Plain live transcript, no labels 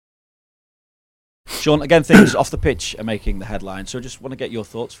Sean, again, things off the pitch are making the headline, so I just want to get your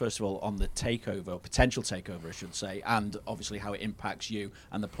thoughts, first of all, on the takeover, or potential takeover, I should say, and obviously how it impacts you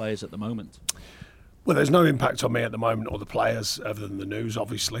and the players at the moment. Well, there's no impact on me at the moment or the players, other than the news,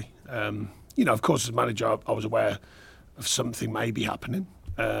 obviously. Of course, as manager, I was aware of something maybe happening,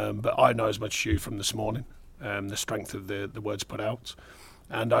 but I know as much as you from this morning, the strength of the words put out.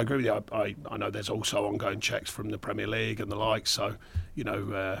 And I agree with you. I know there's also ongoing checks from the Premier League and the like, so,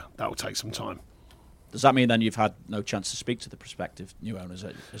 that will take some time. Does that mean then you've had no chance to speak to the prospective new owners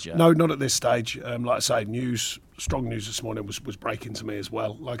as yet? No, not at this stage. Like I say, strong news this morning was breaking to me as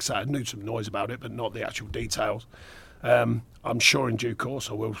well. Like I say, I knew some noise about it, but not the actual details. I'm sure in due course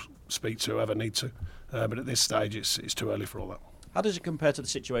I will speak to whoever need to, but at this stage it's too early for all that. How does it compare to the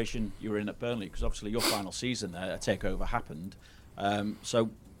situation you were in at Burnley? Because obviously your final season there, a takeover happened.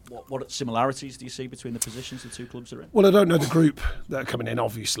 So what similarities do you see between the positions the two clubs are in? Well, I don't know the group that are coming in,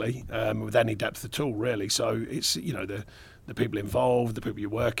 obviously, with any depth at all, really. So it's, the people involved, the people you're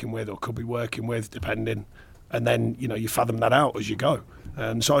working with or could be working with, depending. And then, you fathom that out as you go.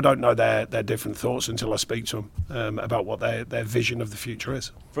 So I don't know their different thoughts until I speak to them about what their vision of the future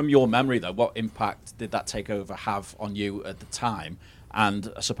is. From your memory, though, what impact did that takeover have on you at the time?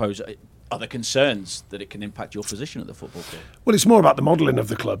 And I suppose, are there concerns that it can impact your position at the football club? Well, it's more about the modelling of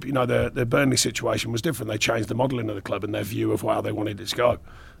the club. The Burnley situation was different. They changed the modelling of the club and their view of how they wanted it to go.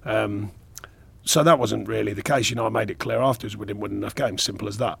 So that wasn't really the case. I made it clear afterwards we didn't win enough games, simple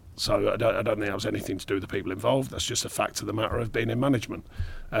as that. So I don't think that was anything to do with the people involved. That's just a fact of the matter of being in management.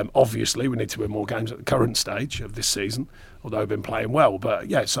 Obviously, we need to win more games at the current stage of this season, although we've been playing well. But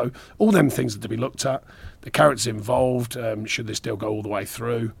yeah, so all them things are to be looked at. The characters involved, should this deal go all the way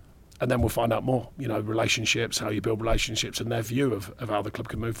through? And then we'll find out more, relationships, how you build relationships and their view of how the club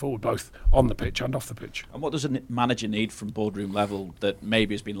can move forward, both on the pitch and off the pitch. And what does a manager need from boardroom level that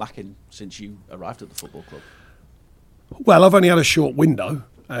maybe has been lacking since you arrived at the football club? Well, I've only had a short window.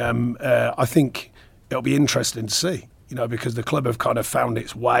 I think it'll be interesting to see, because the club have kind of found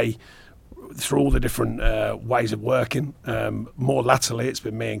its way through all the different ways of working. More latterly, it's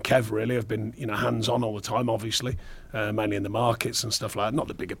been me and Kev really have been hands-on all the time, obviously, mainly in the markets and stuff like that. Not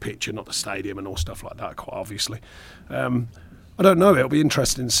the bigger picture, not the stadium and all stuff like that, quite obviously. I don't know. It'll be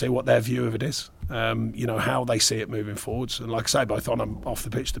interesting to see what their view of it is, how they see it moving forwards. And like I say, both on and off the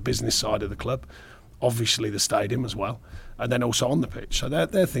pitch, the business side of the club, obviously the stadium as well, and then also on the pitch. So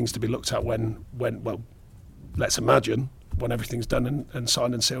they're things to be looked at when let's imagine, when everything's done and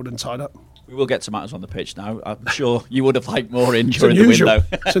signed and sealed and tied up. We will get to matters on the pitch now. I'm sure you would have liked more in during the window.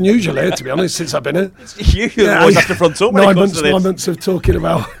 It's unusual here, to be honest, since I've been here. You always have to front up when it comes to this. 9 months of talking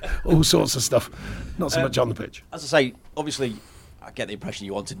about all sorts of stuff. Not so much on the pitch. As I say, obviously, I get the impression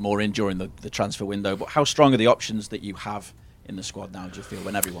you wanted more in during the transfer window, but how strong are the options that you have in the squad now, do you feel,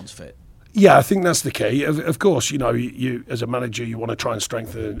 when everyone's fit? Yeah, I think that's the key. Of course, you as a manager, you want to try and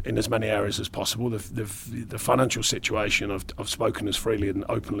strengthen in as many areas as possible. The financial situation, I've spoken as freely and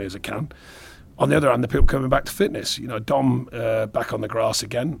openly as I can. On the other hand, the people coming back to fitness. Dom back on the grass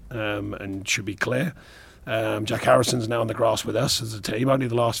again and should be clear. Jack Harrison's now on the grass with us as a team, only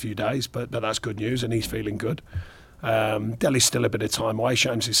the last few days, but that's good news and he's feeling good. Deli's still a bit of time away,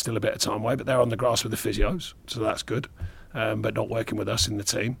 Shams is still a bit of time away, but they're on the grass with the physios, so that's good, but not working with us in the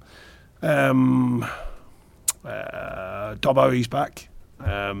team. Dobbo, he's back.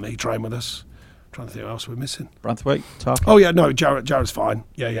 He trained with us. Trying to think what else we're missing. Branthwaite, Tarkin. Oh yeah, no, Jared's fine.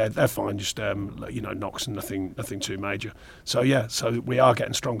 Yeah, they're fine. Just knocks and nothing too major. So yeah, so we are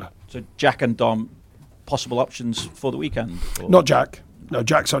getting stronger. So Jack and Dom, possible options for the weekend? Or? Not Jack. No,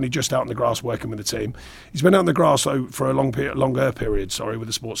 Jack's only just out on the grass working with the team. He's been out on the grass for a longer period, with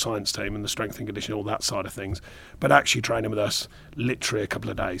the sports science team and the strength and conditioning, all that side of things. But actually training with us literally a couple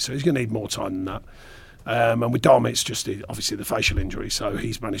of days. So he's going to need more time than that. And with Dom, it's just obviously the facial injury. So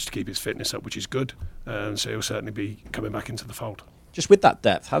he's managed to keep his fitness up, which is good. So he'll certainly be coming back into the fold. Just with that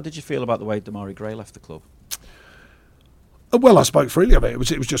depth, how did you feel about the way Damari Gray left the club? Well, I spoke freely of it. It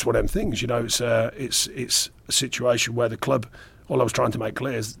was just one of them things. It's a situation where the club. All I was trying to make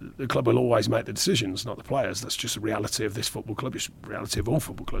clear is the club will always make the decisions, not the players. That's just the reality of this football club. It's the reality of all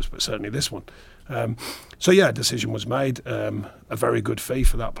football clubs, but certainly this one. So yeah, a decision was made. A very good fee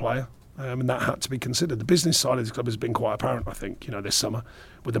for that player, and that had to be considered. The business side of the club has been quite apparent, I think, this summer,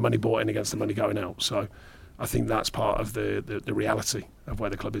 with the money brought in against the money going out. So I think that's part of the reality of where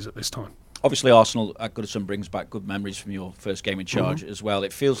the club is at this time. Obviously, Arsenal at Goodison brings back good memories from your first game in charge as well.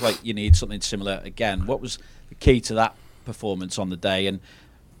 It feels like you need something similar again. What was the key to that performance on the day, and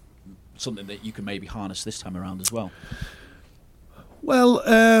something that you can maybe harness this time around as well? Well,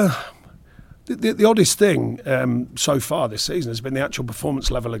 The oddest thing so far this season has been the actual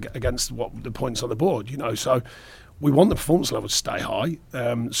performance level against what the points on the board. So we want the performance level to stay high.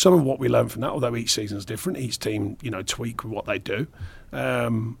 Some of what we learn from that, although each season is different, each team tweak what they do.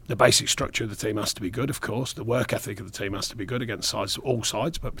 The basic structure of the team has to be good, of course. The work ethic of the team has to be good against all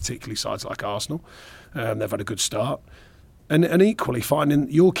sides, but particularly sides like Arsenal. They've had a good start, and equally finding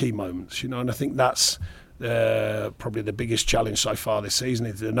your key moments. And I think that's probably the biggest challenge so far this season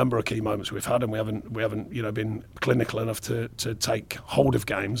is the number of key moments we've had, and we haven't been clinical enough to take hold of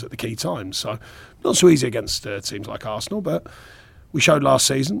games at the key times. So not so easy against teams like Arsenal, but we showed last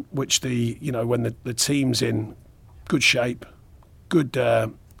season, which when the team's in good shape, good,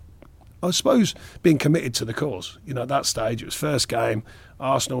 I suppose, being committed to the cause. At that stage, it was first game,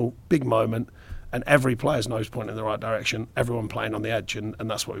 Arsenal, big moment, and every player's nose pointing in the right direction, everyone playing on the edge, and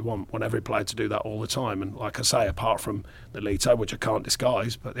that's what we want. We want every player to do that all the time. And like I say, apart from the lead table, which I can't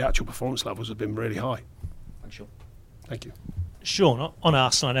disguise, but the actual performance levels have been really high. Thanks, Sean. Thank you. Sean, on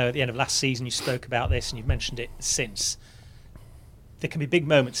Arsenal, I know at the end of last season you spoke about this and you've mentioned it since. There can be big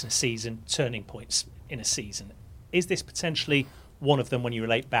moments in a season, turning points in a season. Is this potentially one of them when you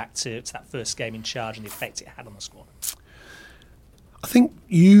relate back to that first game in charge and the effect it had on the squad? I think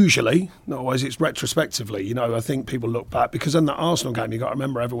usually, not always, it's retrospectively. I think people look back, because in the Arsenal game, you've got to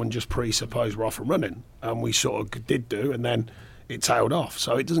remember everyone just presupposed we're off and running, and we sort of did do, and then it tailed off.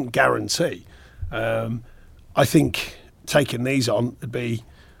 So it doesn't guarantee. I think taking these on would be,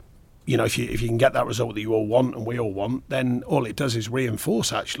 if you can get that result that you all want and we all want, then all it does is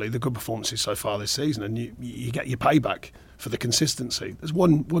reinforce actually the good performances so far this season, and you get your payback for the consistency. There's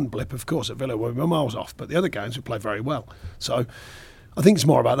one blip, of course, at Villa where we're miles off, but the other games we played very well. So I think it's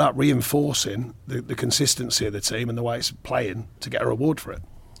more about that, reinforcing the consistency of the team and the way it's playing to get a reward for it.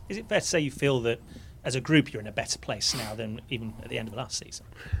 Is it fair to say you feel that as a group you're in a better place now than even at the end of last season?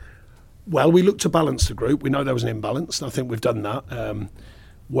 Well, we looked to balance the group. We know there was an imbalance, and I think we've done that.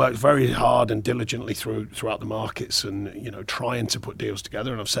 Worked very hard and diligently throughout the markets, and trying to put deals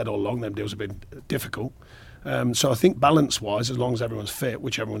together. And I've said all along, them deals have been difficult. So I think balance-wise, as long as everyone's fit,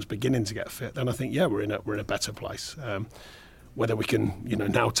 which everyone's beginning to get fit, then I think we're in a better place. Whether we can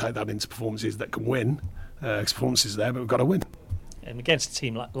now take that into performances that can win, performances there, but we've got to win. And against a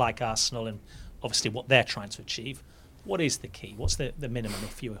team like Arsenal, and obviously what they're trying to achieve, what is the key? What's the minimum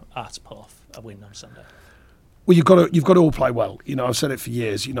if you are to pull off a win on Sunday? Well, you've got to all play well. I've said it for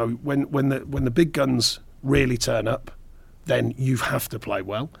years. When the big guns really turn up, then you have to play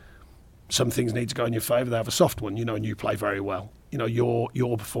well. Some things need to go in your favour. They have a soft one, and you play very well.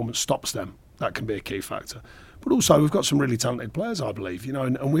 Your performance stops them. That can be a key factor. But also, we've got some really talented players, I believe.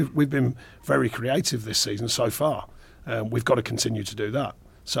 And we've been very creative this season so far. We've got to continue to do that.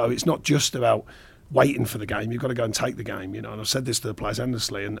 So it's not just about waiting for the game. You've got to go and take the game. And I've said this to the players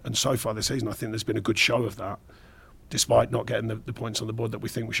endlessly. And so far this season, I think there's been a good show of that, despite not getting the points on the board that we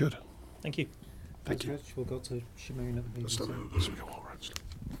think we should. Thank you. Thank you. Rich. We'll go to Shamoon at the BBC.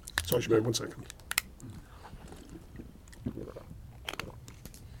 Sorry, Shamoon, 1 second.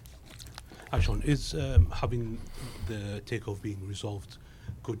 Sean, is having the takeover being resolved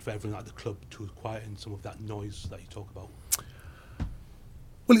good for everyone at the club to quieten some of that noise that you talk about?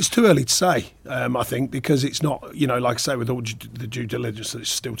 Well, it's too early to say, I think, because it's not, like I say, with all the due diligence that's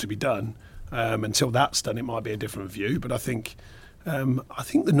still to be done, until that's done, it might be a different view. But I think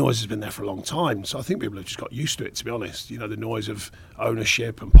the noise has been there for a long time. So I think people have just got used to it, to be honest. The noise of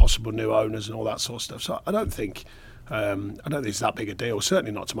ownership and possible new owners and all that sort of stuff. So I don't think it's that big a deal.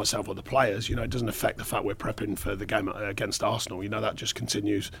 Certainly not to myself or the players. It doesn't affect the fact we're prepping for the game against Arsenal. That just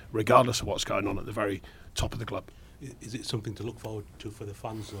continues regardless of what's going on at the very top of the club. Is it something to look forward to for the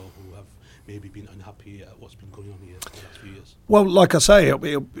fans, though, who have maybe been unhappy at what's been going on here for the last few years? Well, like I say,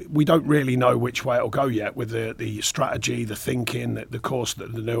 we don't really know which way it'll go yet with the strategy, the thinking, the course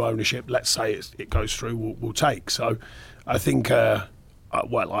that the new ownership, let's say it goes through, will take. So I think, I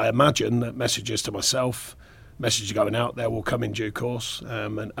imagine that messages to myself, messages going out there will come in due course,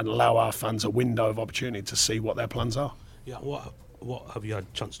 and allow our fans a window of opportunity to see what their plans are. Yeah, what have you had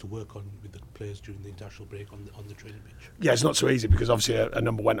a chance to work on with the players during the international break on the training pitch? Yeah, it's not so easy because obviously a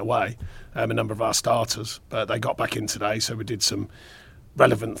number went away, a number of our starters, but they got back in today, so we did some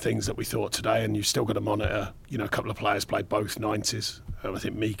relevant things that we thought today, and you've still got to monitor, a couple of players played both 90s, I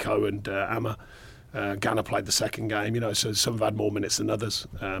think Miko and Amma. Ghana played the second game, so some have had more minutes than others.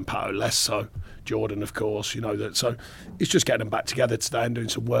 Pato less so. Jordan, of course, so it's just getting them back together today and doing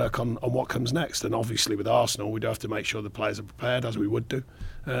some work on what comes next. And obviously with Arsenal, we do have to make sure the players are prepared, as we would do.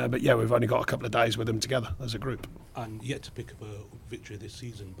 But yeah, we've only got a couple of days with them together as a group. And yet to pick up a victory this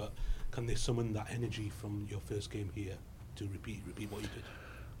season, but can they summon that energy from your first game here to repeat what you did?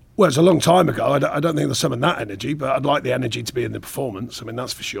 Well, it's a long time ago. I don't think there's some of that energy, but I'd like the energy to be in the performance. I mean,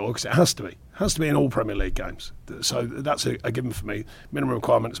 that's for sure, because it has to be. It has to be in all Premier League games. So that's a given for me. Minimum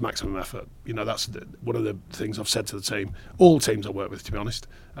requirement is maximum effort. You know, that's one of the things I've said to the team. All teams I work with, to be honest.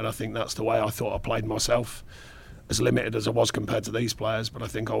 And I think that's the way I thought I played myself, as limited as I was compared to these players. But I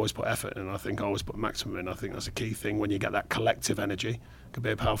think I always put effort in, and I think I always put maximum in. I think that's a key thing. When you get that collective energy, it can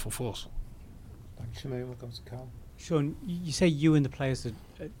be a powerful force. Thanks, Shamir. We'll go to Carl. Sean, you say you and the players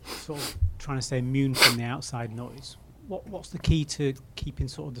are sort of trying to stay immune from the outside noise. What's the key to keeping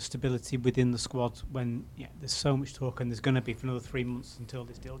sort of the stability within the squad when there's so much talk and there's going to be for another 3 months until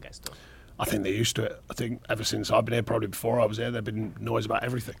this deal gets done? I think they're used to it. I think ever since I've been here, probably before I was here, there've been noise about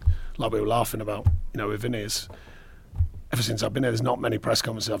everything. Like we were laughing about, with Vinny's. Ever since I've been here, there's not many press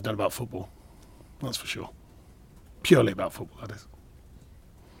conferences I've done about football. That's for sure. Purely about football, that is.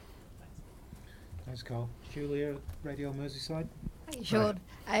 Thanks, Carl. Julia, Radio Merseyside. Thank you, Sean.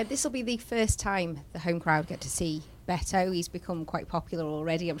 This will be the first time the home crowd get to see Beto. He's become quite popular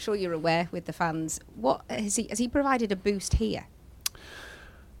already. I'm sure you're aware with the fans. What has he provided a boost here?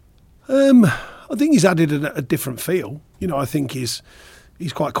 I think he's added a different feel. I think he's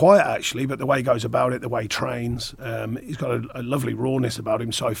quite quiet actually, but the way he goes about it, the way he trains, he's got a lovely rawness about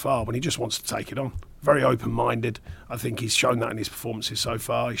him so far when he just wants to take it on. Very open-minded. I think he's shown that in his performances so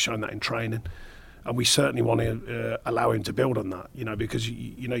far. He's shown that in training. And we certainly want to allow him to build on that, because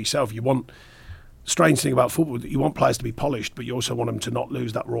you know yourself, you want, strange thing about football, you want players to be polished, but you also want them to not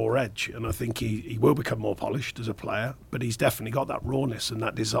lose that raw edge. And I think he will become more polished as a player, but he's definitely got that rawness and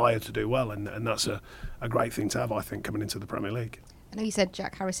that desire to do well. And that's a great thing to have, I think, coming into the Premier League. I know you said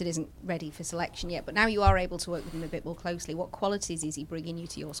Jack Harrison isn't ready for selection yet, but now you are able to work with him a bit more closely. What qualities is he bringing you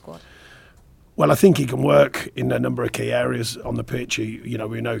to your squad? Well, I think he can work in a number of key areas on the pitch. We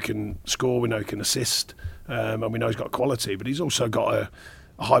know he can score, we know he can assist, and we know he's got quality, but he's also got a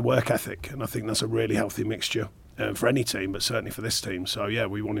high work ethic, and I think that's a really healthy mixture for any team, but certainly for this team. So,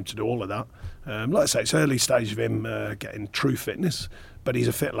 we want him to do all of that. Like I say, it's early stage of him getting true fitness, but he's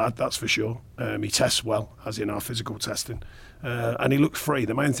a fit lad, that's for sure. He tests well, as in our physical testing, and he looks free.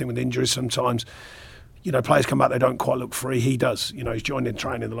 The main thing with injuries sometimes, players come back, they don't quite look free. He does. He's joined in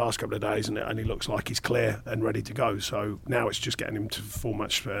training the last couple of days and he looks like he's clear and ready to go. So now it's just getting him to full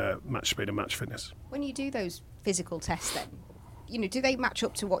match speed and match fitness. When you do those physical tests then, do they match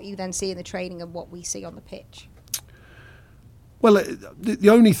up to what you then see in the training and what we see on the pitch? Well, the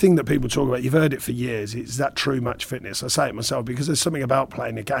only thing that people talk about, you've heard it for years, is that true match fitness. I say it myself because there's something about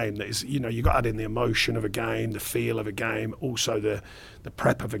playing a game that is, you've got to add in the emotion of a game, the feel of a game, also the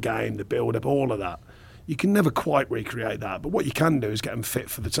prep of a game, the build-up, all of that. You can never quite recreate that, but what you can do is get them fit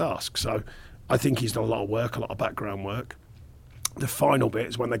for the task. So I think he's done a lot of work, a lot of background work. The final bit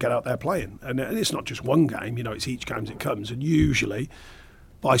is when they get out there playing. And it's not just one game, it's each game as it comes. And usually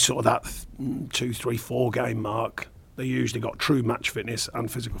by sort of that 2, 3, 4 game mark, they usually got true match fitness and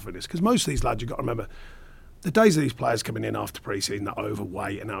physical fitness. Because most of these lads, you've got to remember, the days of these players coming in after pre-season, that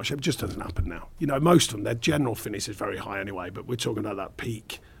overweight and out of shape, just doesn't happen now. Most of them, their general fitness is very high anyway, but we're talking about that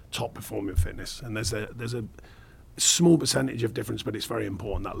peak top performing fitness, and there's a small percentage of difference, but it's very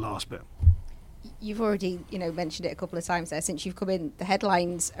important, that last bit. You've already mentioned it a couple of times there since you've come in. The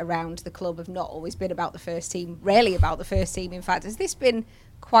headlines around the club have not always been about the first team, rarely about the first team. In fact, has this been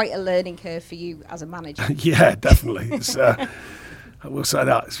quite a learning curve for you as a manager? Yeah, definitely. It's I will say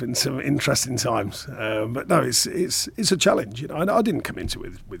that it's been some interesting times, but no, it's a challenge. I didn't come into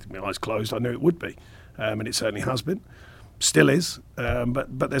it with my eyes closed. I knew it would be, and it certainly has been. Still is,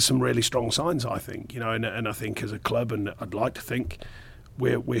 but there's some really strong signs, I think, and I think as a club, and I'd like to think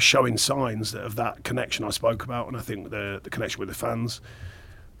we're showing signs of that connection I spoke about, and I think the connection with the fans.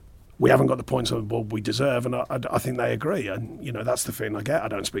 We haven't got the points on the board we deserve, and I think they agree, and that's the feeling I get. I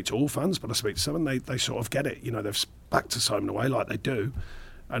don't speak to all fans, but I speak to some, and they sort of get it. They've backed us home and away like they do,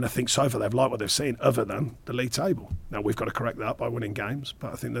 and I think so far they've liked what they've seen, other than the league table. Now we've got to correct that by winning games,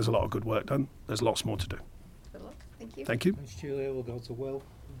 but I think there's a lot of good work done. There's lots more to do. Good luck. Thank you. Thank you. Thanks, Julia. We'll go to Will.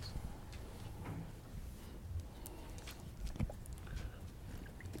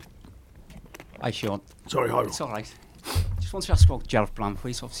 Hi, Sean. Sorry, hi. It's all right. Just wanted to ask about Gerald Blanford.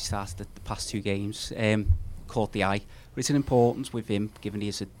 He's obviously started the past 2 games, caught the eye. But it's an importance with him, given he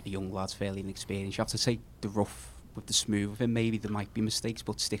is a young lad, fairly inexperienced. You have to take the rough with the smooth with him. Maybe there might be mistakes,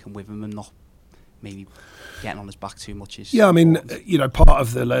 but sticking with him and not maybe getting on his back too much is... Yeah, I mean, part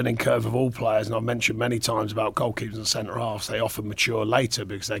of the learning curve of all players, and I've mentioned many times about goalkeepers and centre-halves, they often mature later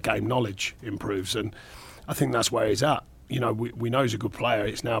because their game knowledge improves, and I think that's where he's at. We know he's a good player.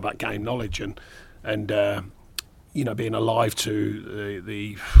 It's now about game knowledge and being alive to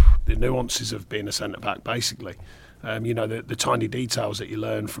the nuances of being a centre-back, basically. The tiny details that you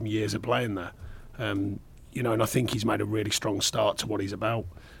learn from years of playing there. And I think he's made a really strong start to what he's about.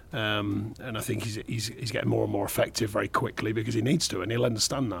 And I think he's getting more and more effective very quickly because he needs to, and he'll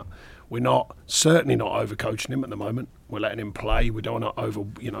understand that. We're certainly not overcoaching him at the moment. We're letting him play. We don't want to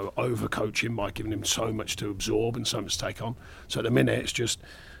overcoach him by giving him so much to absorb and so much to take on. So at the minute, it's just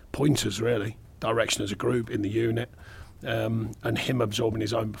pointers really, direction as a group in the unit, and him absorbing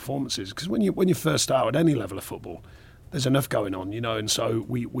his own performances. Because when you first start at any level of football, there's enough going on, and so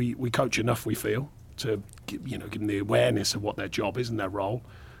we coach enough, we feel, to give them the awareness of what their job is and their role.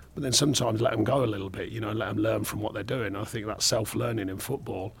 But then sometimes let them go a little bit, let them learn from what they're doing. I think that self-learning in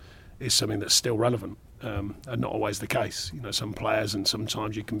football is something that's still relevant, and not always the case. Some players, and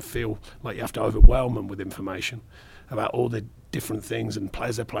sometimes you can feel like you have to overwhelm them with information about all the different things and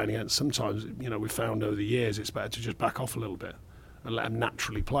players they're playing against. Sometimes, we've found over the years it's better to just back off a little bit and let them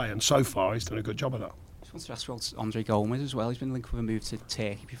naturally play. And so far, he's done a good job of that. I just want to ask about Andre Gomez as well. He's been linked with a move to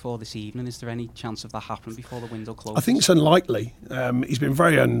Turkey before this evening. Is there any chance of that happening before the window closes? I think it's unlikely. He's been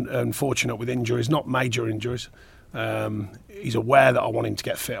very unfortunate with injuries, not major injuries. He's aware that I want him to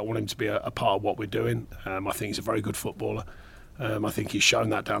get fit. I want him to be a part of what we're doing. I think he's a very good footballer. I think he's shown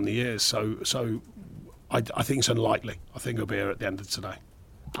that down the years. So I think it's unlikely. I think he'll be here at the end of today.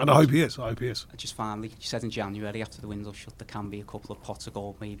 And I hope he is. Just finally, you said in January after the window shut there can be a couple of pots of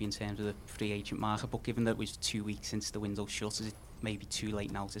gold maybe in terms of the free agent market, but given that it was 2 weeks since the window shut, is it maybe too late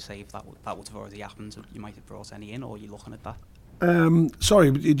now to say if that would have already happened, you might have brought any in, or are you looking at that?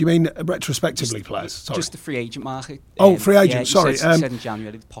 Sorry, do you mean retrospectively players? Sorry. Just the free agent market. Oh, free agent, sorry. You said in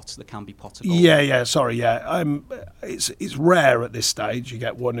January the pots, there can be pots of gold. Yeah, sorry, yeah. It's rare at this stage. You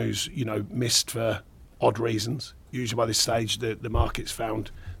get one who's, missed for odd reasons. Usually by this stage the market's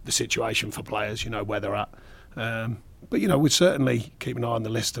found the situation for players, where they're at. But, we'd certainly keep an eye on the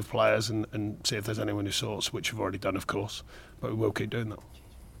list of players and see if there's anyone who sorts, which we've already done, of course. But we will keep doing that.